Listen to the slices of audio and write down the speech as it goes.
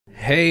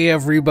Hey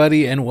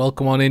everybody, and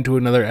welcome on into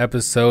another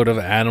episode of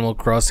Animal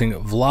Crossing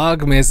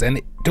Vlogmas.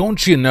 And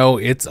don't you know,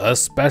 it's a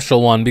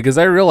special one because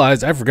I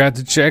realized I forgot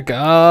to check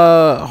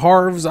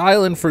Harv's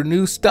Island for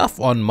new stuff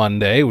on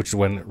Monday, which is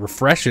when it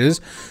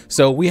refreshes.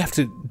 So we have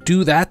to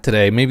do that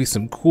today. Maybe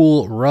some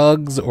cool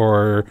rugs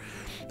or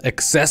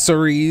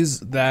accessories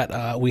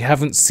that we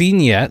haven't seen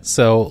yet.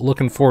 So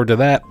looking forward to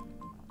that.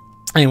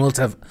 And let's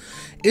have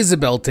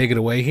Isabel take it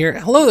away here.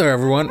 Hello there,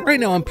 everyone. Right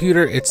now on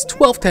Pewter, it's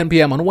 12:10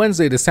 p.m. on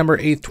Wednesday, December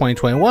 8th,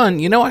 2021.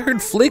 You know, I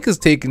heard Flake is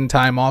taking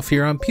time off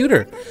here on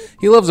Pewter.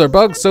 He loves our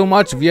bugs so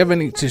much. If you have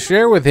any to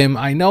share with him,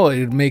 I know it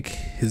would make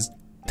his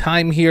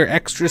time here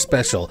extra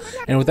special.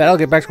 And with that, I'll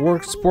get back to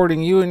work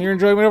supporting you and your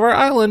enjoyment of our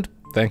island.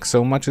 Thanks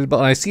so much, Isabel.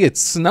 And I see it's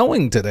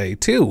snowing today,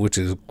 too, which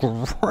is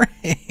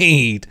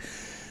great.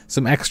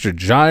 Some extra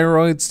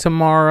gyroids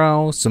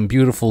tomorrow. Some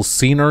beautiful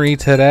scenery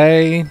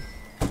today.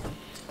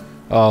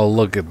 Oh,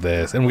 look at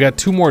this. And we got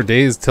 2 more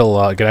days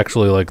till it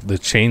actually, like, the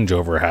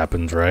changeover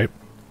happens, right?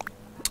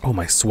 Oh,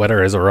 my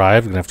sweater has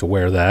arrived. I'm gonna have to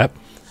wear that.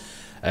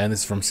 And this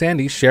is from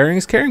Sandy, sharing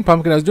his caring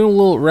pumpkin. I was doing a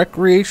little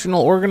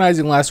recreational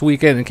organizing last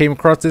weekend and came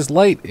across this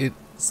light.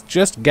 It's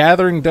just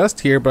gathering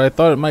dust here, but I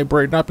thought it might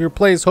brighten up your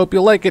place. Hope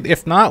you like it.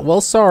 If not, well,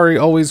 sorry.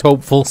 Always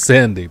hopeful,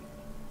 Sandy.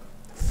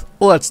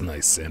 Well, that's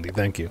nice, Sandy.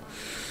 Thank you.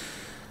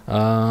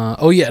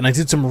 Oh, yeah, and I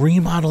did some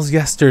remodels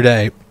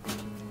yesterday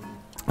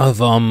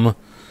of,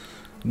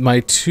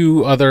 my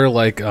 2 other,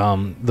 like,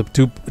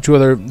 the two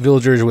other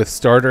villagers with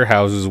starter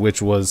houses,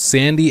 which was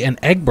Sandy and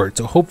Egbert.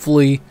 So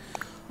hopefully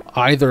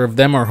either of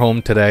them are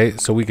home today,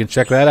 so we can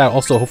check that out.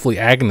 Also, hopefully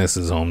Agnes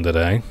is home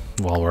today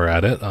while we're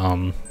at it.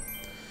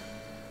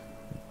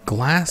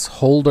 Glass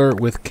holder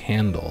with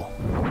candle.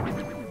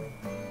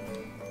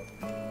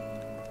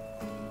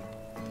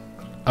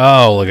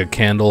 Oh, like a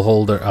candle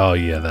holder. Oh,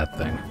 yeah, that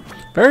thing.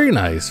 Very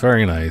nice,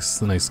 very nice.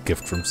 A nice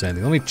gift from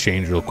Sandy. Let me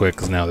change real quick,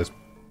 because now this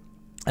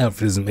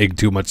outfit doesn't make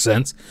too much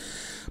sense.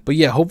 But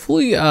yeah,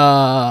 hopefully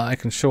I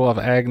can show off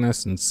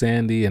Agnes and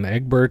Sandy and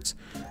Egbert's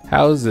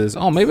houses.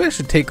 Oh, maybe I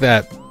should take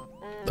that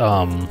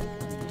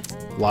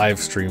live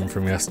stream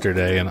from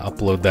yesterday and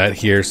upload that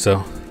here.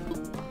 So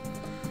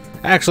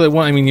actually,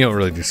 well, I mean, you don't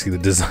really just see the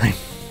design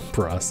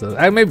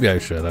process. Maybe I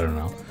should, I don't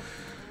know,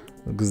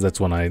 because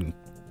that's when I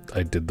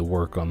did the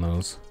work on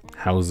those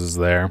houses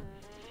there.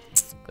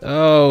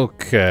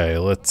 Okay,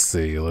 let's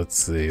see.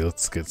 Let's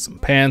get some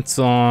pants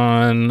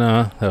on.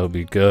 That would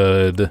be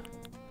good.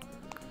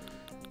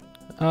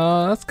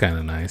 That's kind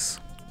of nice.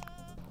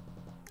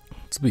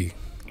 Let's be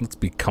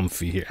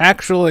comfy here.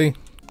 Actually,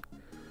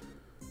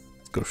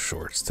 let's go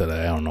shorts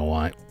today. I don't know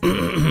why.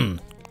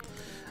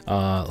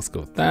 Let's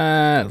go with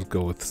that. Let's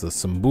go with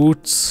some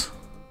boots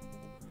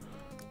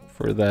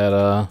for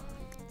that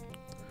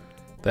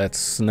that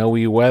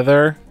snowy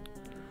weather.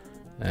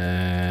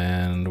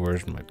 And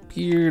where's my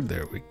beard?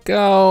 There we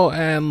go.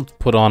 And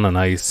put on a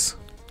nice,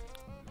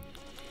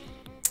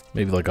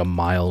 maybe like a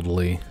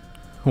mildly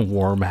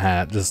warm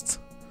hat, just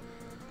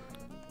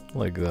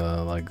like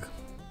yeah,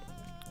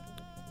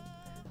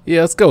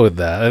 let's go with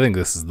that. I think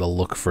this is the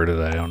look for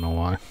today. I don't know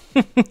why.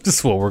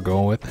 Just what we're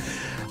going with.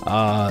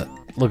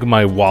 Look at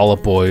my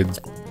Wallopoids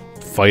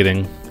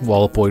fighting.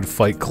 Wallopoid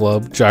Fight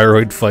Club.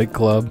 Gyroid Fight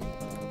Club.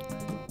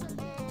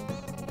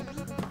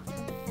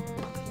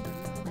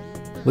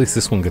 At least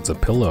this one gets a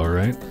pillow,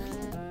 right?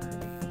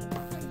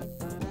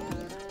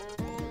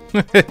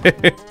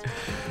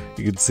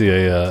 You can see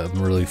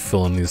I'm really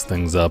filling these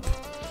things up.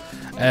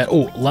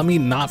 Oh, let me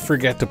not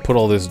forget to put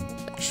all this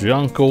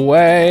junk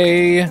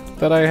away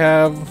that I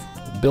have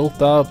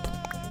built up.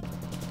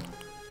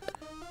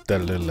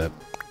 That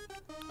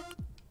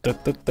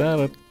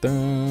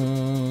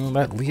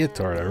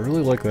leotard, I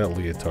really like that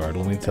leotard.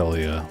 Let me tell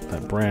you,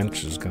 that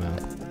branch is gonna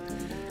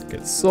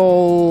get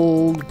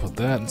sold. Put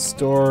that in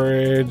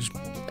storage.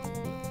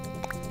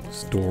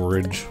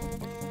 Storage.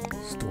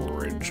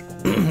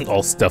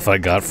 All stuff I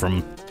got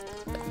from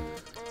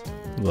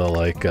the,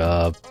 like,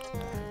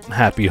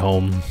 Happy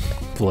Home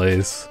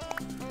place.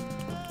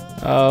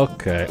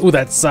 Okay. Ooh,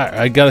 that's...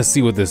 I gotta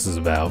see what this is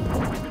about.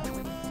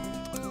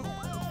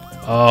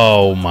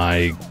 Oh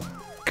my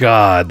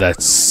god,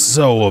 that's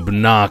so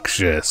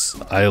obnoxious.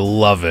 I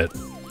love it.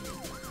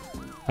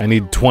 I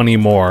need 20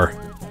 more.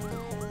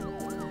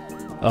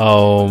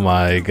 Oh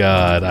my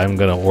god, I'm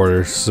gonna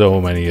order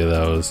so many of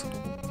those.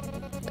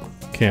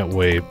 Can't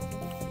wait.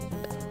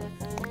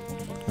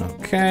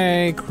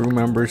 Okay, crew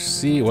member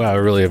C. Wow, I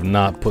really have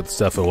not put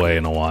stuff away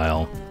in a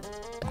while.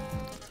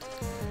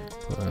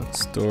 Put that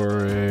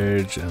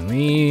storage and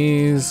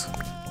these.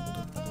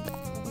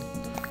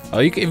 Oh,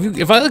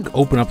 if I like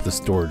open up the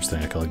storage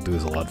thing, I can like do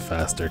this a lot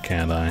faster,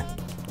 can't I?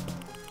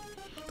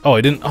 Oh, I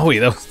didn't. Oh wait,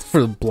 that was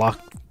for the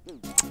block.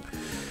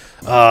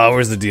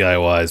 Where's the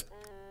DIYs?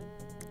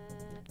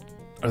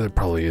 Are they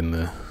probably in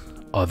the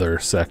other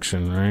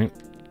section, right?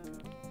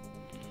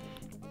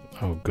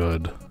 Oh,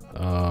 good.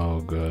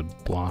 Oh, good.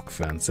 Block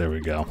fence. There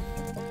we go.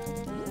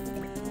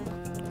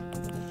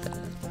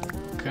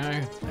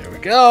 Okay, there we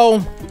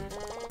go.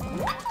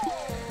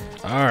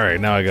 Alright,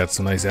 now I got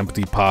some nice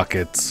empty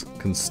pockets.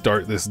 Can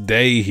start this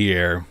day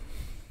here.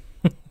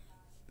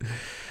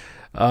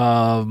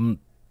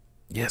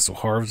 Yeah, so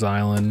Harv's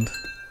Island,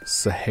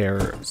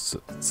 Sahara,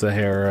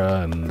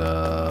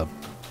 and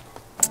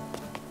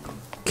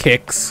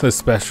Kicks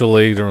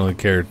especially. Don't really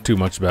care too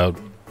much about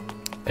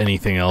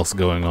anything else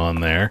going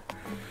on there.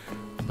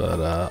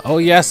 But, oh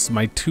yes,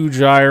 my 2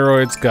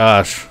 gyroids,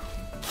 gosh.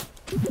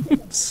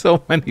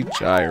 So many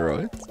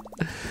gyroids.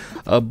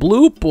 A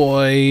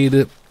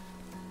bloopoid.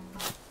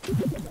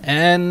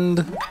 And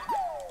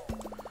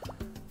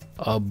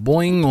a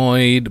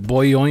boingoid.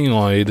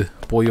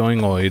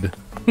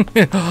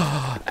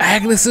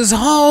 Agnes is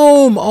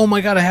home! Oh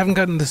my god, I haven't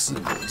gotten to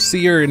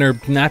see her in her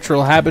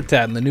natural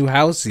habitat in the new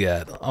house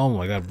yet. Oh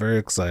my god, very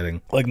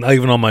exciting. Like, not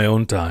even on my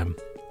own time.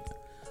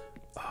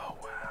 Oh,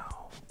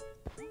 wow.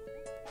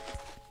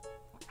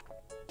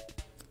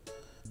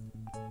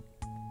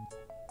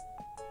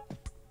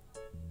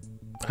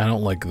 I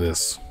don't like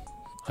this.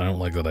 I don't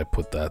like that I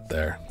put that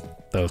there.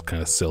 That was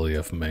kind of silly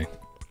of me.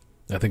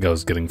 I think I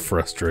was getting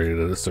frustrated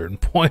at a certain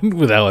point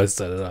with how I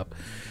set it up.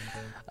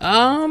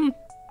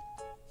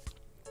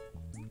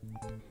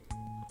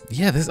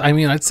 Yeah, this, I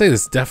mean, I'd say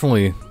this is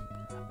definitely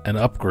an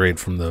upgrade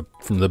from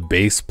the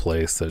base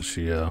place that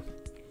she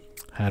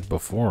had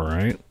before,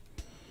 right?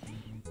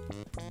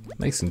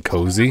 Nice and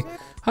cozy.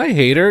 Hi,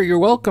 hater. You're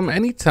welcome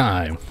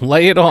anytime.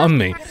 Lay it on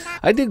me.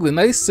 I dig the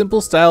nice,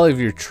 simple style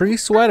of your tree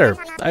sweater.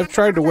 I've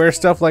tried to wear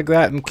stuff like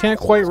that and can't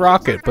quite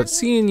rock it, but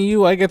seeing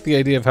you, I get the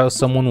idea of how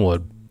someone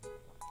would.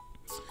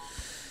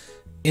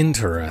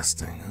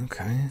 Interesting.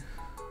 Okay.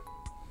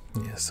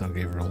 Yes, I'll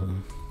give her a little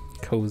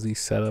cozy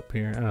setup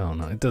here. I don't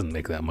know. It doesn't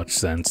make that much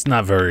sense.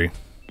 Not very.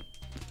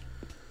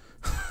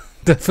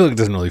 I feel like it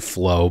doesn't really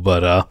flow,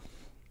 but I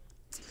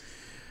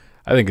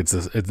think it's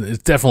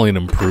definitely an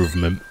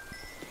improvement.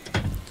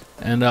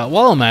 And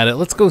while I'm at it,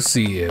 let's go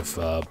see if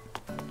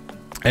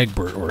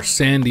Egbert or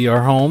Sandy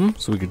are home,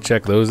 so we can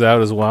check those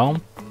out as well.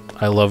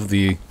 I love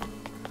the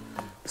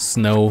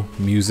snow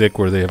music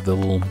where they have the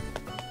little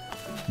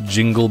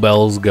jingle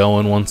bells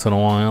going once in a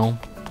while.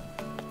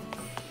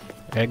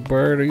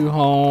 Egbert, are you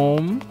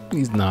home?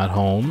 He's not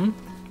home.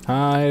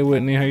 Hi,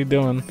 Whitney, how you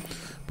doing?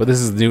 But this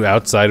is the new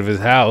outside of his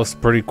house.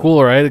 Pretty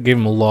cool, right? It gave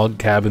him a log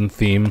cabin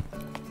theme.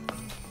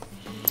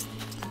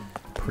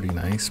 Pretty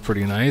nice,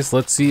 pretty nice.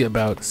 Let's see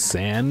about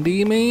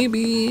Sandy,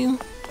 maybe?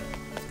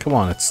 Come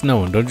on, it's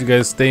snowing. Don't you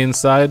guys stay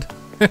inside?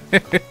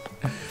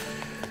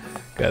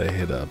 Gotta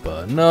hit up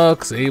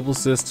Nooks, Able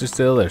Sister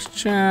still. There's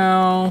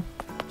Chow.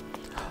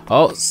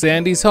 Oh,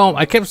 Sandy's home.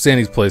 I kept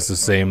Sandy's place the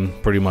same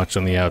pretty much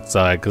on the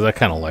outside because I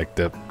kind of liked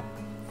it.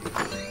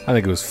 I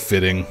think it was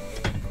fitting,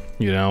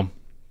 you know?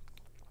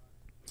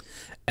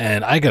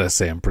 And I gotta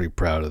say, I'm pretty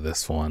proud of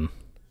this one.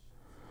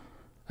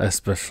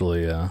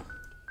 Especially, you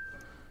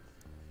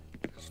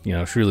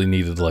know, she really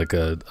needed like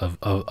a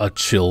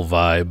chill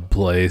vibe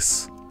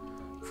place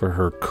for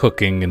her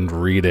cooking and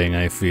reading,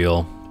 I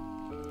feel.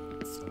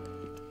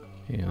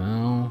 You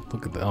know,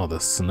 look at all the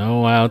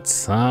snow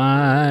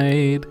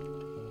outside.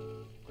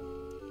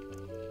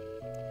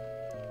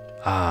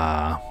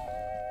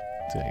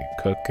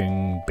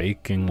 Cooking,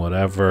 baking,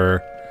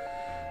 whatever.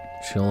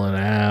 Chilling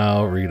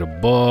out, read a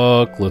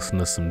book, listen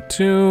to some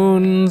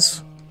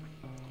tunes.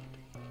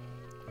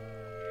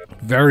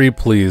 Very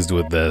pleased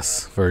with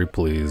this. Very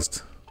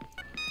pleased.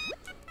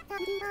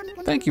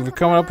 Thank you for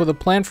coming up with a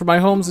plan for my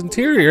home's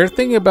interior.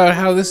 Thinking about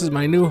how this is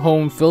my new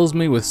home fills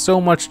me with so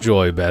much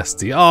joy,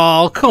 bestie.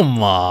 Oh,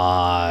 come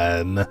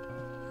on.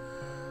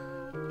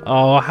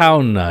 Oh, how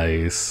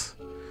nice.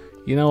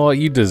 You know what?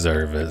 You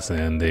deserve it,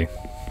 Sandy.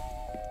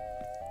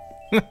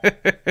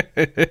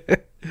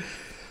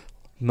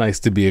 Nice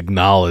to be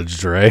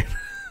acknowledged, right?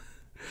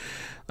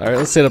 Alright,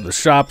 let's hit up the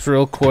shops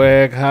real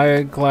quick.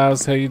 Hi,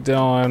 Klaus. How you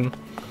doing?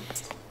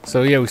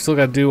 So yeah, we still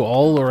gotta do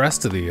all the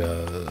rest of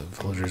the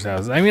villagers'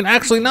 houses. I mean,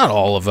 actually, not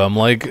all of them.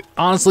 Like,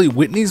 honestly,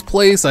 Whitney's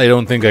place, I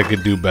don't think I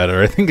could do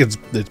better. I think it's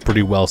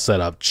pretty well set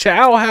up.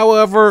 Chow,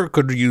 however,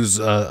 could use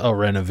a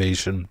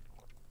renovation.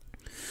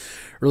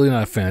 Really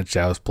not a fan of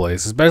Chow's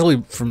place,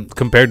 especially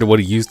compared to what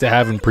he used to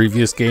have in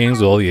previous games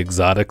with all the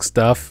exotic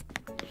stuff.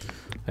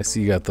 I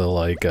see you got the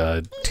like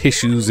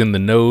tissues in the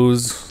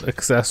nose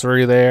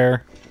accessory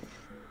there.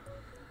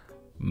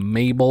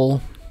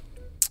 Mabel.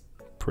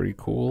 Pretty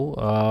cool.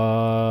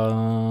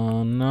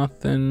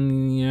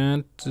 Nothing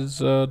yet is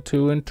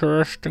too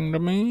interesting to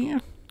me.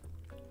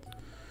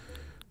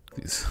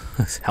 This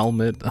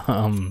helmet,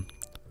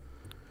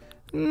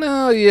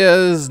 no, yeah,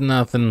 there's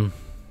nothing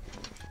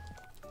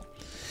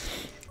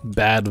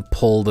bad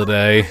pull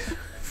today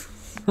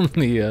from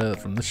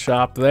the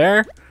shop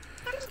there.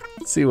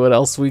 Let's see what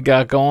else we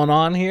got going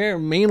on here.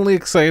 Mainly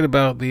excited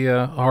about the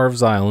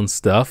Harv's Island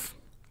stuff,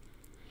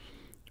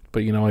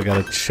 but you know I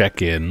gotta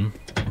check in.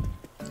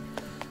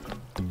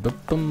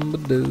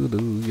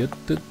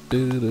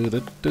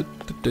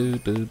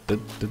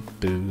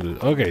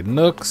 Okay,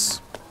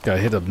 Nooks. Gotta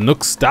hit up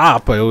Nook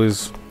Stop. I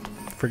always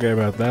forget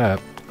about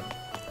that.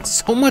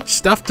 So much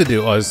stuff to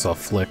do. Oh, I saw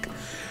Flick.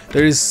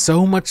 There is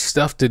so much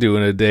stuff to do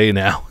in a day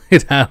now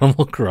in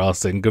Animal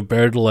Crossing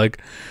compared to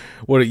like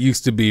what it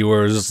used to be,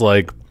 where it was just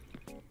like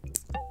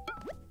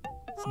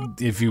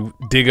if you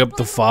dig up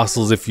the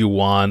fossils if you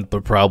want,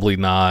 but probably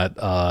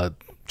not.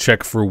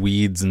 Check for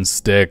weeds and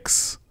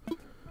sticks.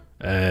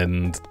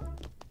 And,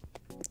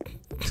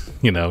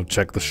 you know,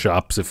 check the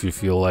shops if you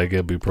feel like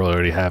it. We probably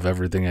already have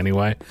everything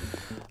anyway.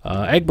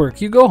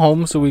 Egbert, you go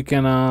home so we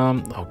can,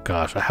 oh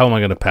gosh, how am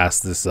I gonna pass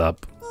this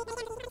up?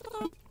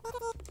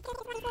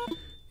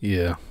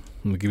 Yeah,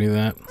 give me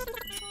that.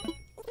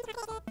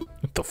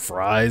 The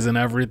fries and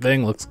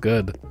everything looks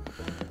good.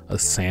 A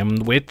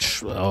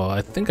sandwich. Oh,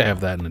 I think I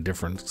have that in a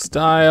different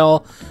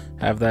style.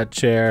 Have that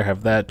chair,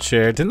 have that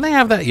chair. Didn't they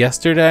have that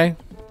yesterday?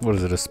 What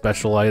is it, a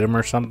special item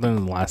or something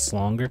that lasts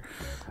longer?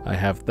 I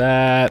have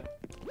that.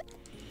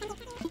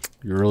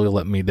 You really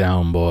let me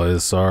down,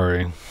 boys.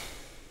 Sorry.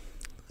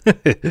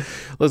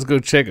 Let's go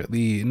check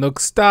the Nook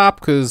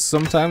Stop, because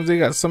sometimes they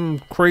got some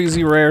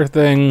crazy rare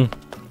thing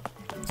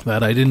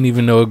that I didn't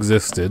even know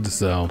existed,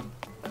 so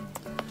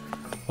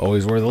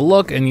always worth a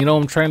look. And you know,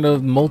 I'm trying to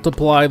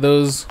multiply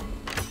those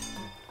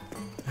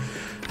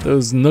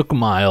Nook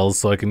miles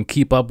so I can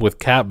keep up with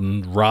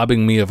Captain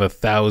robbing me of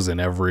 1,000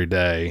 every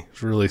day.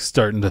 It's really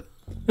starting to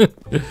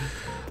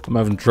I'm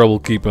having trouble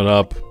keeping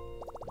up.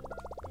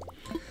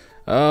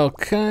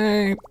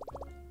 Okay.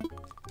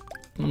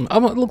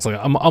 It looks like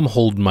I'm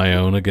holding my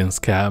own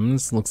against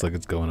Captains. Looks like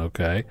it's going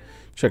okay.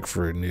 Check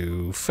for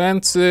new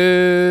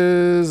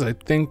fences. I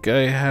think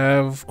I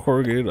have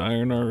corrugated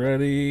iron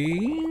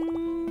already.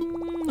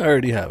 I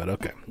already have it.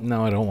 Okay.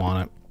 No, I don't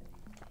want it.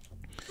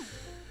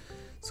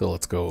 So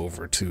let's go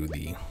over to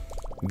the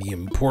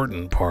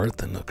important part,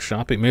 the Nook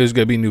shopping. Maybe there's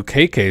gonna be a new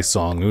KK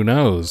song. Who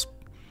knows?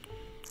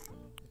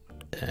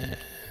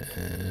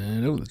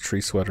 And oh, the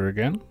tree sweater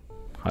again.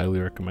 Highly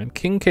recommend.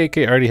 King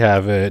KK, already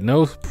have it.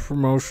 No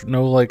promotion,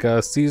 no like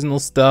seasonal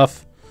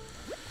stuff.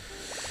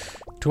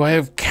 Do I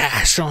have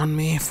cash on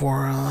me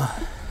for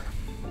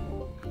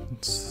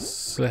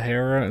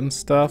Sahara and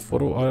stuff? What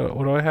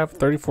do I have?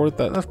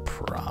 34,000. That's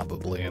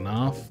probably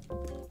enough.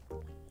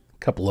 A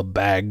couple of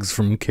bags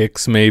from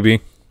Kicks,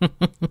 maybe.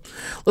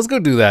 Let's go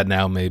do that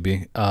now,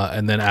 maybe.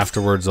 And then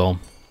afterwards, I'll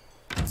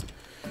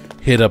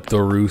hit up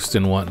the roost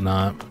and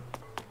whatnot.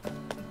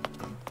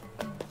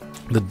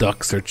 The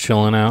ducks are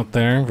chilling out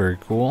there. Very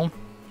cool.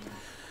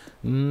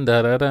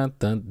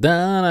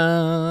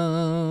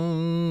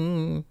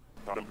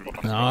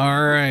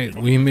 Alright,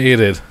 we made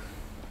it.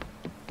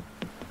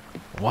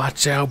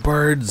 Watch out,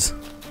 birds.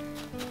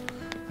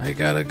 I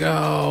gotta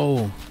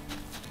go.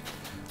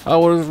 Oh,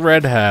 what does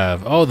Red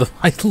have? Oh,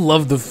 I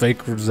love the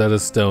fake Rosetta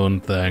Stone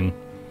thing.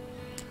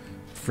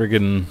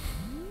 Friggin'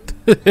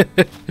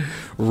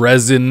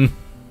 resin.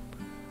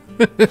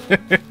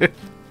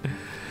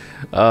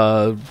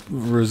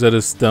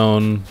 Rosetta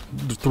Stone,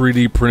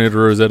 3D printed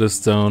Rosetta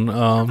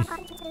Stone.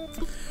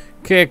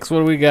 Kicks, what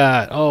do we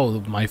got?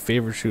 Oh, my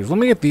favorite shoes. Let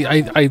me get the,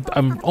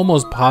 I'm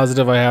almost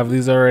positive I have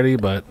these already,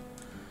 but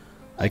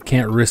I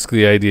can't risk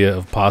the idea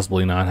of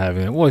possibly not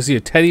having it. Oh, I see a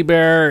teddy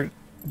bear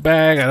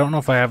bag. I don't know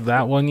if I have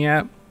that one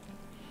yet.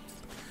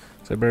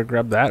 So I better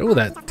grab that. Oh,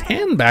 that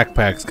tan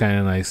backpack's kind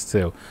of nice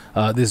too.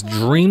 This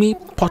dreamy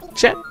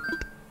pochette.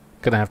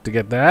 Gonna have to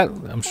get that.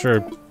 I'm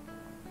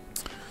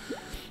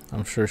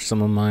sure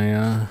some of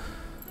my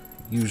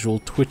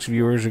usual Twitch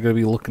viewers are gonna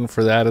be looking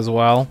for that as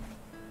well.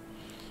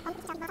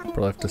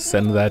 Probably have to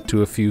send that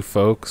to a few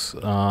folks.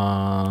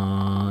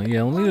 Yeah,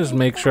 let me just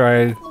make sure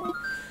I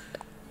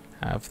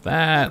have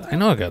that. I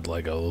know I got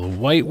like a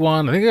white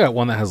one. I think I got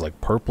one that has like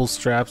purple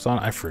straps on.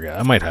 I forget.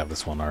 I might have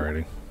this one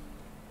already.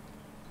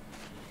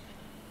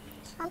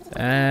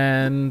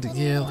 And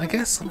yeah, I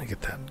guess let me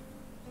get that.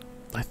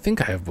 I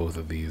think I have both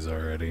of these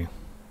already.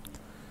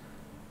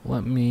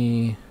 Let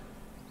me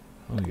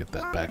get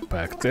that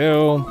backpack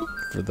too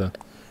for the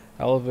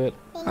hell of it.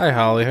 Hi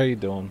Holly, how you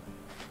doing?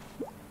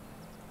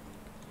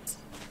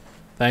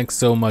 Thanks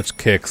so much,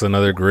 Kicks.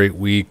 Another great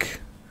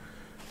week.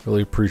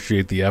 Really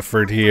appreciate the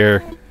effort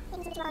here.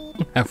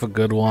 Have a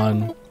good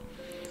one.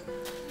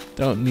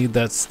 Don't need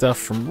that stuff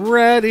from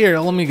Red. Here,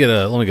 let me get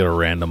a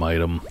random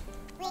item.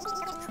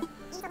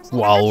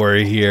 While we're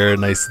here, a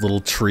nice little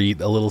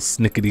treat, a little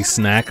snickety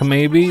snack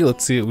maybe.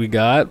 Let's see what we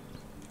got.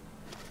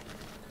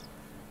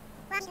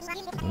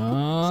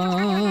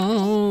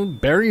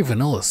 Berry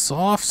vanilla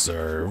soft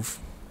serve.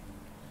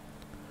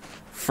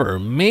 For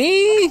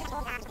me?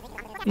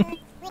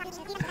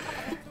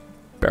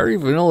 Berry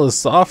vanilla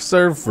soft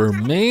serve for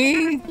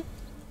me?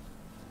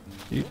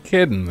 You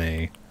kidding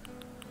me?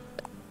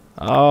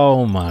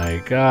 Oh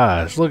my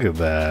gosh, look at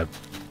that.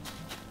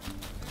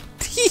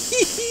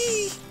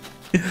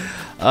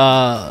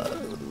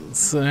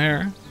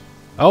 Sarah.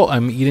 Oh,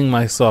 I'm eating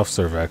my soft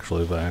serve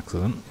actually by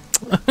accident.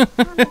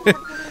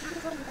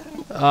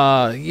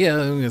 Yeah,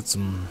 let me get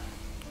some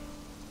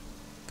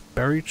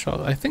berry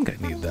chocolate. I think I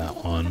need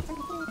that one.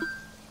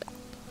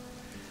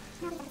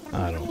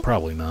 I don't,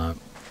 probably not.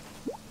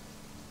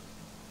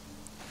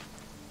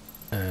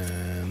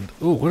 And,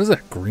 ooh, what is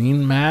that,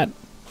 green mat?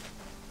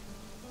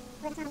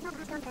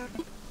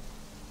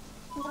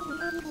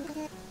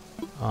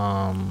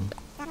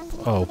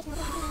 Oh.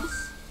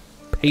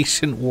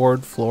 Patient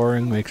ward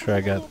flooring, make sure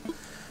I got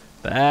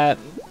that.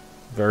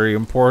 very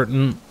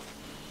important.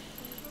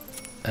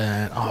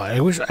 And oh, I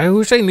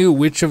wish I knew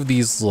which of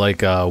these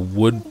like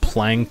wood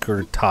plank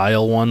or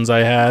tile ones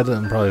I had.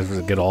 I'm probably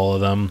gonna get all of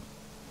them.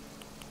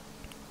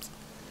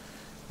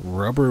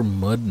 Rubber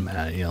mud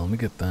mat. Yeah, let me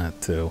get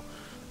that too.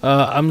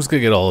 I'm just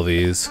gonna get all of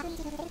these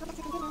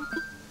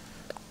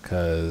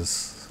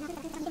because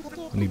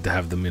I need to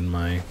have them in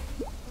my.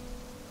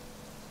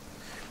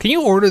 Can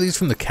you order these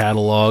from the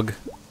catalog?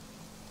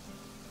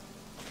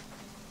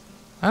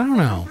 I don't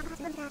know.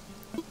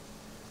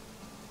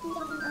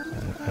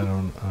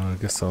 I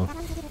guess I'll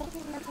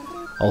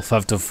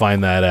have to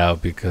find that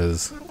out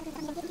because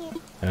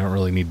I don't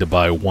really need to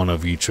buy one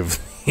of each of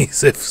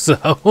these. If so,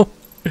 I'll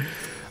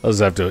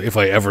just have to, if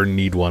I ever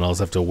need one, I'll just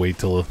have to wait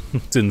till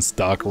it's in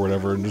stock or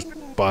whatever and just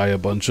buy a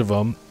bunch of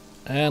them.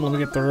 And let me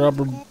get the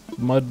rubber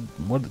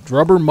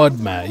mud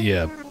mat,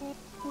 yeah.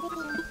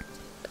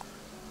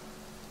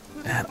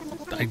 And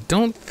I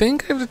don't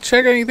think I have to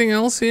check anything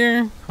else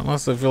here,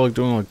 unless I feel like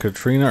doing like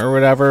Katrina or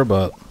whatever,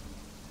 but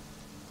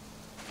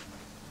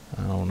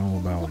I don't know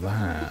about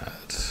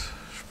that.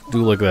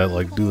 Do like that,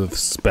 like do the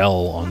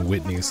spell on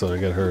Whitney so I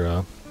get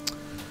her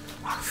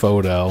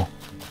photo.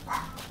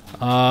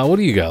 What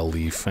do you got,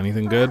 Leaf?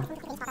 Anything good?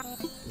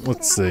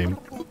 Let's see.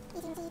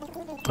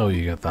 Oh,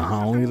 you got the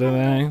holly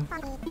today?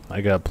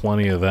 I got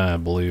plenty of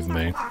that, believe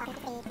me.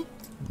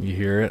 You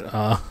hear it?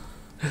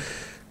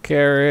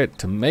 Carrot,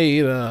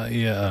 tomato,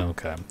 yeah,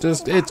 okay.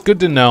 Just, it's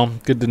good to know.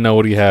 Good to know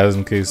what he has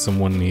in case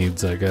someone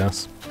needs, I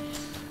guess.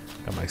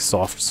 Got my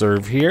soft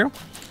serve here.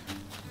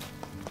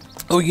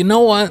 Oh, you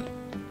know what?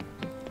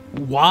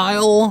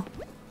 While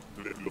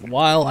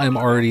I'm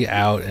already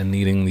out and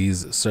needing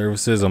these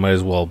services, I might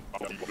as well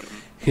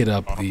hit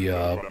up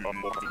the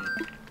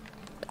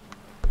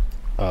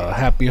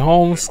Happy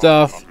Home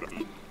stuff,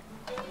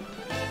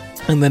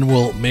 and then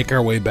we'll make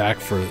our way back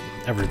for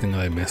everything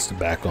that I missed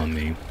back on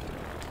the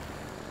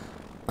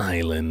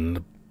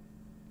island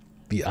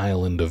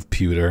of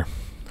Pewter.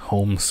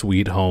 Home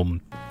sweet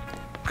home.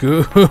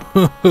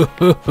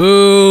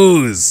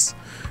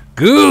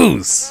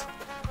 Goose!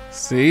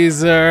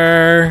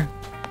 Caesar!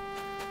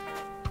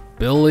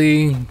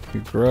 Billy,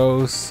 you're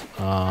gross.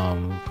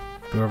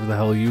 Whoever the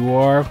hell you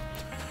are.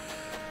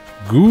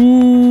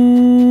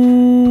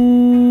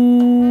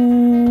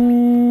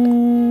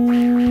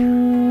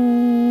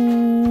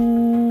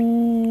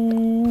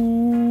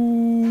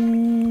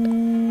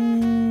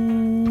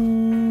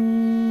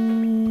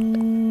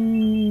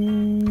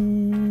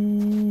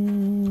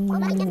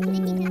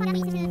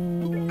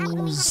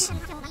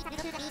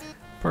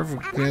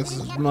 Perfect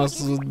dances,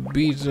 muscles at the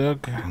beach,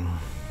 okay.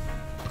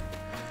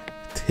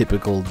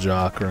 Typical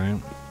jock, right?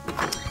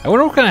 I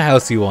wonder what kind of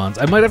house he wants.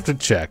 I might have to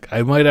check.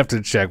 I might have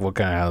to check what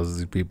kind of houses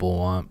these people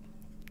want.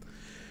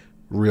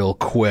 Real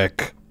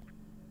quick.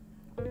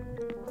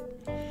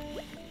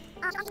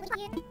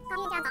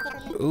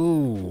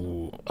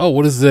 Ooh. Oh,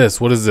 what is this?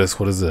 What is this?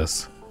 What is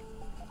this?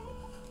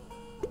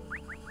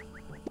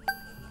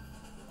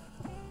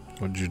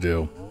 What'd you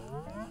do?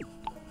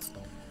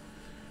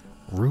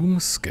 Room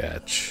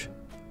sketch.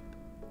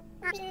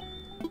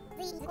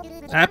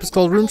 App is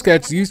called Room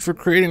Sketch, used for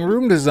creating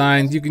room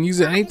designs. You can use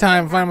it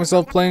anytime. I find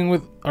myself playing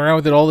around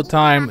with it all the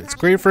time. It's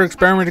great for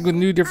experimenting with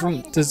new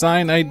different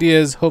design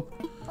ideas.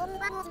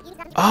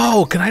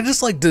 Oh, can I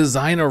just like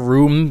design a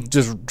room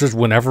just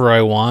whenever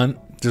I want?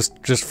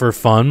 Just for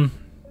fun?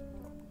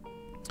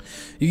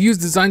 You use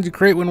designs you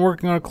create when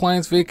working on a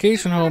client's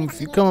vacation home.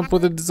 If you come up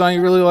with a design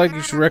you really like,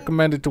 you should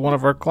recommend it to one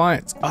of our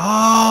clients.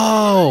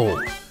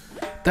 Oh!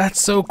 That's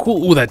so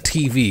cool. Ooh, that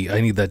TV. I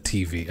need that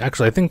TV.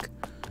 Actually, I think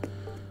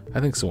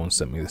someone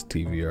sent me this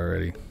TV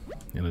already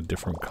in a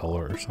different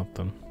color or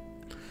something.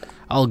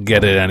 I'll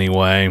get it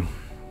anyway.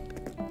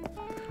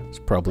 It's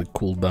probably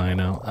cool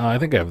dino. I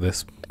think I have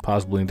this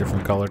possibly in a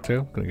different color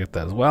too. Gonna get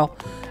that as well.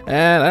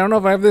 And I don't know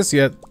if I have this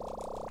yet,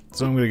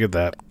 so I'm gonna get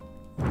that.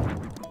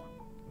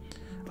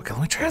 Okay,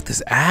 let me try out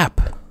this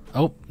app.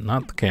 Oh,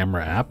 not the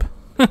camera app.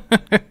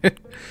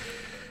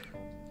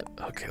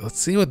 Okay, let's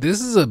see what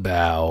this is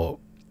about.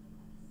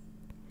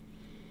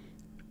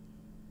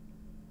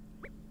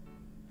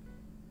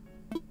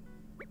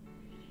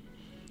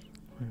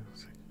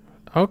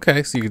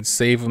 Okay, so you can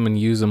save them and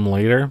use them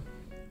later.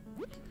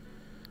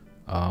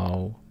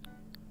 Oh,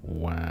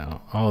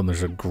 wow. Oh, and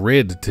there's a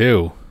grid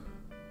too.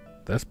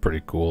 That's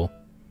pretty cool.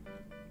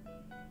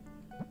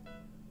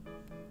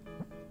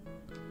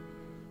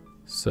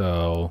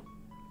 So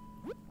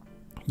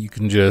you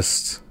can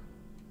just...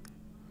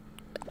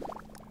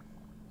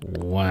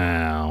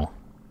 Wow.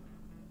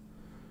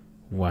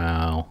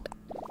 Wow.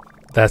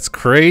 That's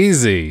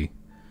crazy.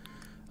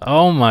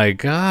 Oh my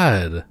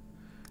god.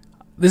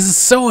 This is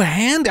so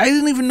handy. I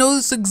didn't even know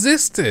this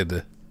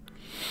existed.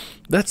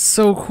 That's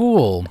so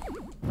cool.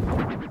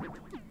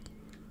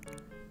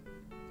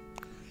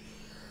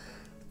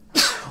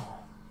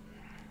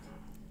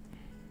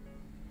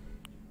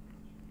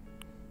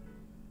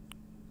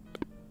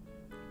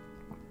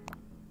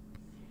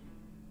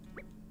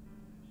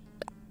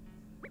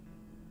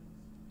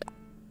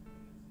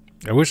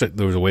 I wish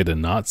there was a way to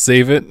not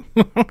save it.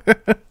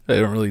 I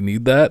don't really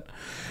need that.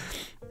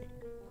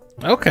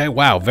 Okay,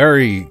 wow,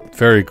 very,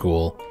 very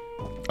cool.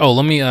 Oh,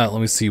 let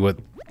me see what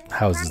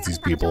houses these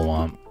people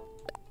want.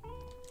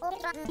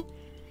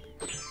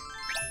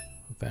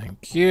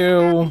 Thank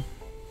you.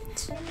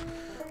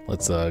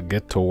 Let's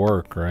get to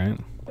work, right?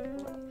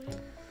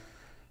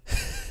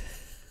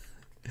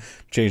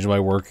 Change my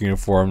work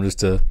uniform just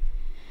to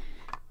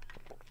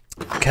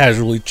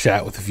casually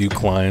chat with a few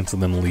clients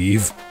and then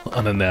leave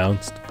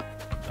unannounced.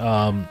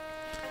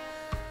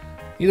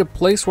 Need a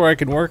place where I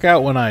can work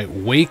out when I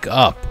wake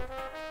up.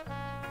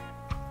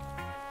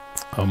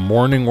 A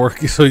morning work.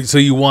 So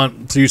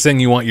you're saying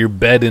you want your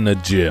bed in a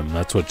gym?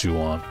 That's what you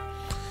want.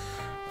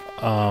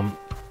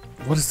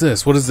 What is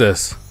this? What is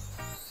this?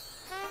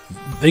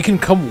 They can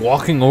come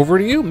walking over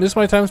to you? Miss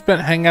my time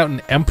spent hanging out in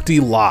empty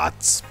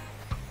lots.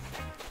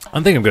 I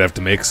think I'm gonna have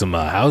to make some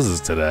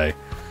houses today.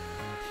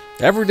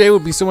 Every day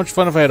would be so much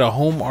fun if I had a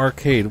home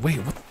arcade. Wait,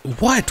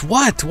 what?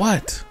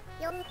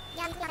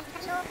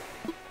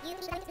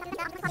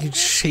 You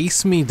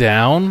chase me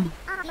down?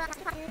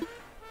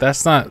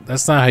 That's not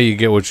how you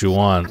get what you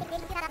want.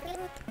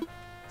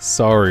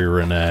 Sorry,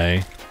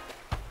 Renee.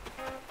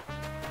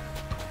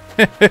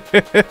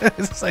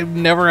 I've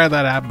never had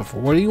that happen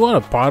before. What do you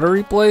want, a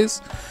pottery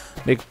place?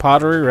 Make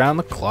pottery around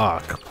the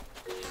clock.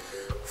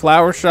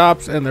 Flower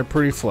shops and their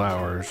pretty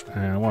flowers.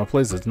 And I want a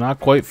place that's not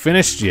quite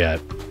finished yet.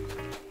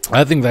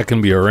 I think that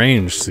can be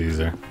arranged,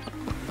 Caesar.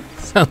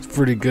 Sounds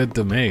pretty good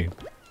to me.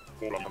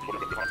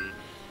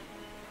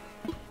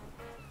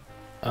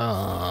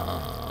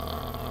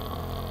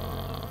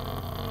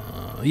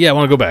 Yeah, I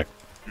want to go back.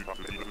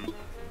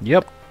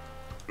 Yep.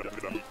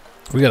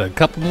 We got a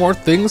couple more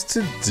things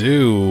to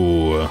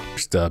do.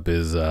 First up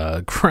is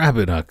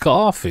grabbing a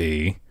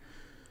coffee.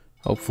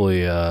 Hopefully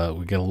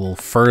we get a little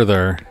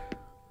further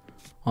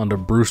onto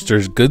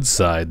Brewster's good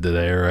side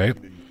today, right?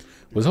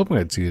 Was hoping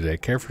I'd see you today.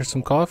 Care for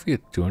some coffee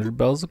at 200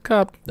 bells a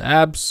cup?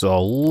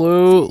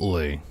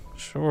 Absolutely.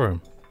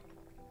 Sure.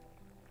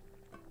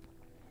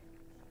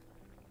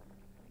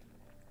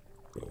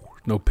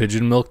 No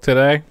pigeon milk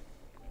today?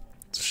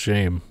 It's a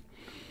shame.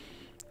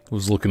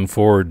 Was looking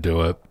forward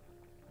to it.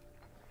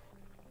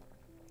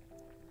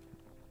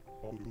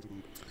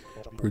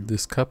 Brewed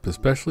this cup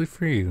especially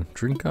for you.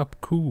 Drink up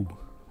cool.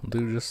 I'll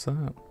do just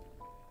that.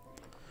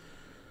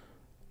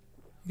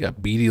 You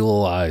got beady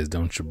little eyes,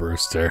 don't you,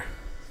 Brewster?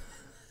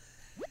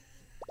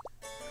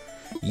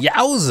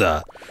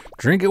 Yowza!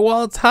 Drink it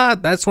while it's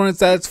hot. That's when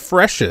it's at its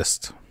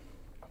freshest.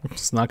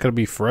 It's not going to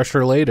be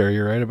fresher later.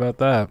 You're right about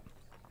that.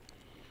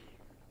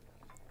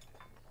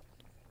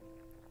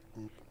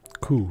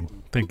 Cool.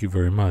 Thank you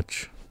very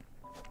much.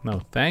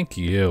 No, thank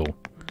you.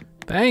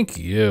 Thank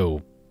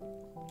you.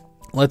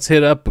 Let's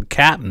hit up a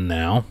captain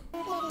now.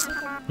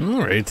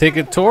 Ready to take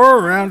a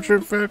tour. Round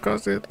trip fare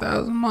costs you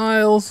 1,000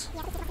 miles.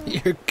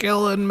 You're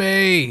killing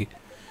me.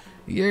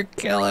 You're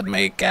killing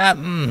me,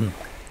 Captain.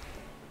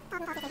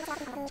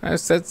 I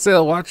set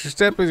sail. Watch your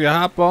step as you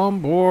hop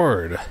on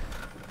board.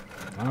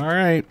 All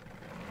right.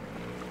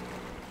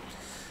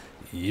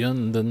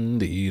 Yun dun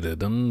dee da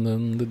dun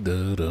dun da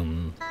da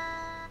dum.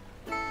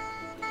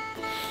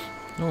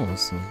 Oh,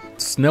 it's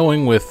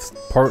snowing with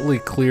partly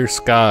clear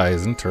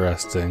skies.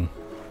 Interesting.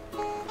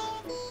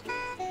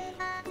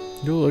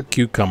 You look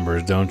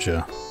cucumbers, don't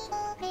you?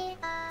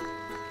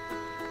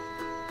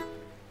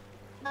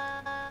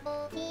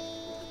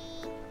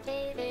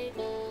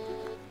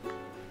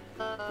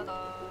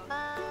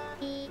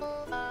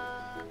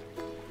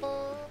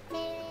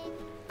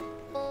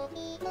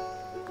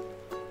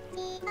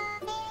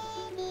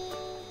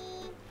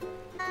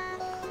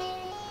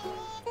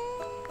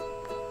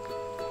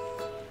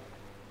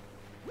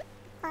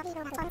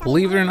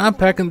 Believe it or not,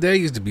 back in the day,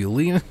 used to be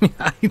leaning.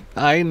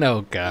 I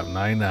know, Captain.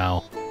 I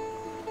know.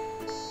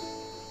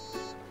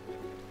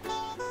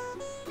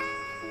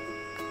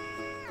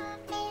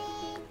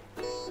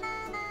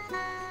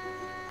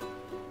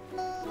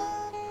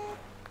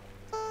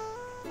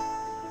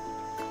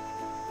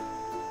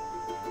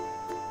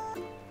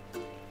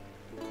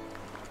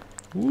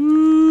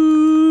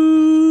 Woo!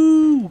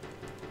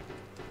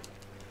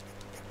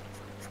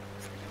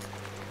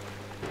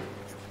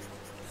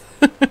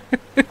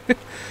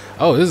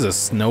 Oh, this is a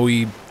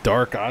snowy,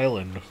 dark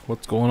island.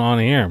 What's going on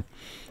here?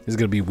 Is it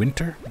gonna be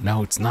winter?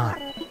 No, it's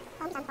not.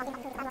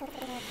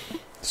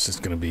 It's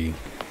just gonna be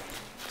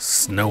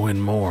snowing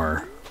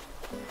more.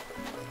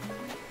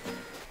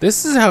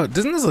 This is how.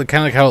 Doesn't this look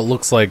kind of like how it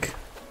looks like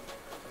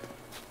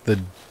the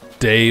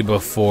day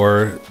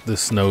before the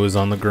snow is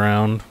on the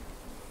ground?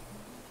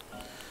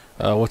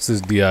 What's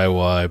this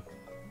DIY?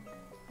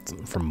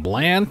 From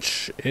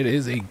Blanche. It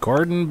is a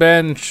garden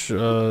bench.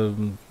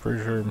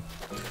 Pretty sure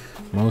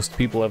most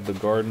people have the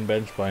garden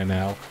bench by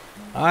now.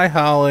 Hi,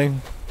 Holly.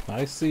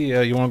 I see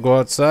ya. You want to go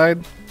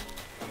outside?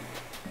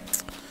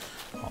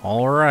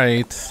 All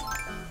right.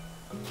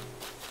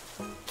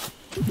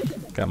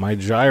 Got my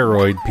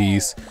gyroid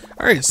piece.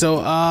 All right,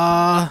 so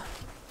I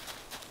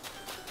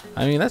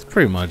mean that's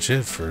pretty much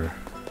it for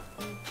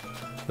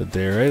the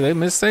day, right? Did I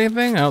miss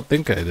anything? I don't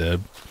think I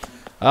did.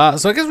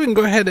 So I guess we can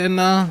go ahead and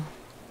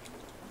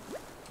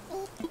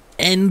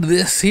end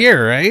this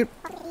here, right?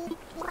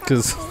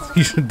 Because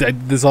you should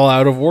did this all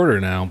out of order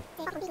now.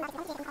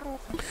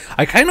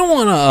 I kind of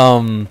want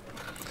to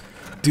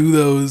do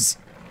those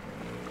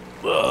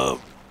the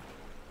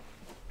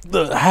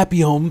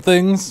happy home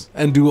things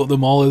and do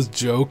them all as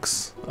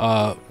jokes,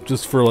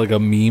 just for like a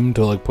meme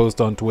to like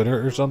post on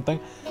Twitter or something.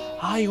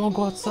 Ah, you want to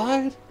go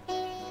outside?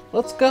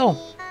 Let's go.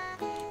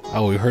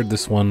 Oh, we heard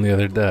this one the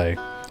other day.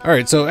 All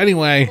right, so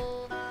anyway,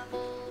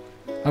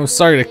 I'm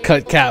sorry to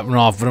cut Captain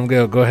off, but I'm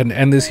going to go ahead and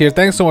end this here.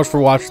 Thanks so much for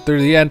watching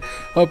through the end.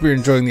 Hope you're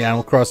enjoying the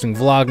Animal Crossing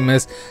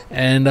Vlogmas,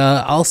 and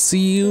I'll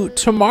see you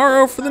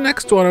tomorrow for the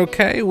next one,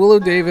 okay? Willow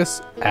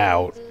Davis,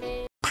 out.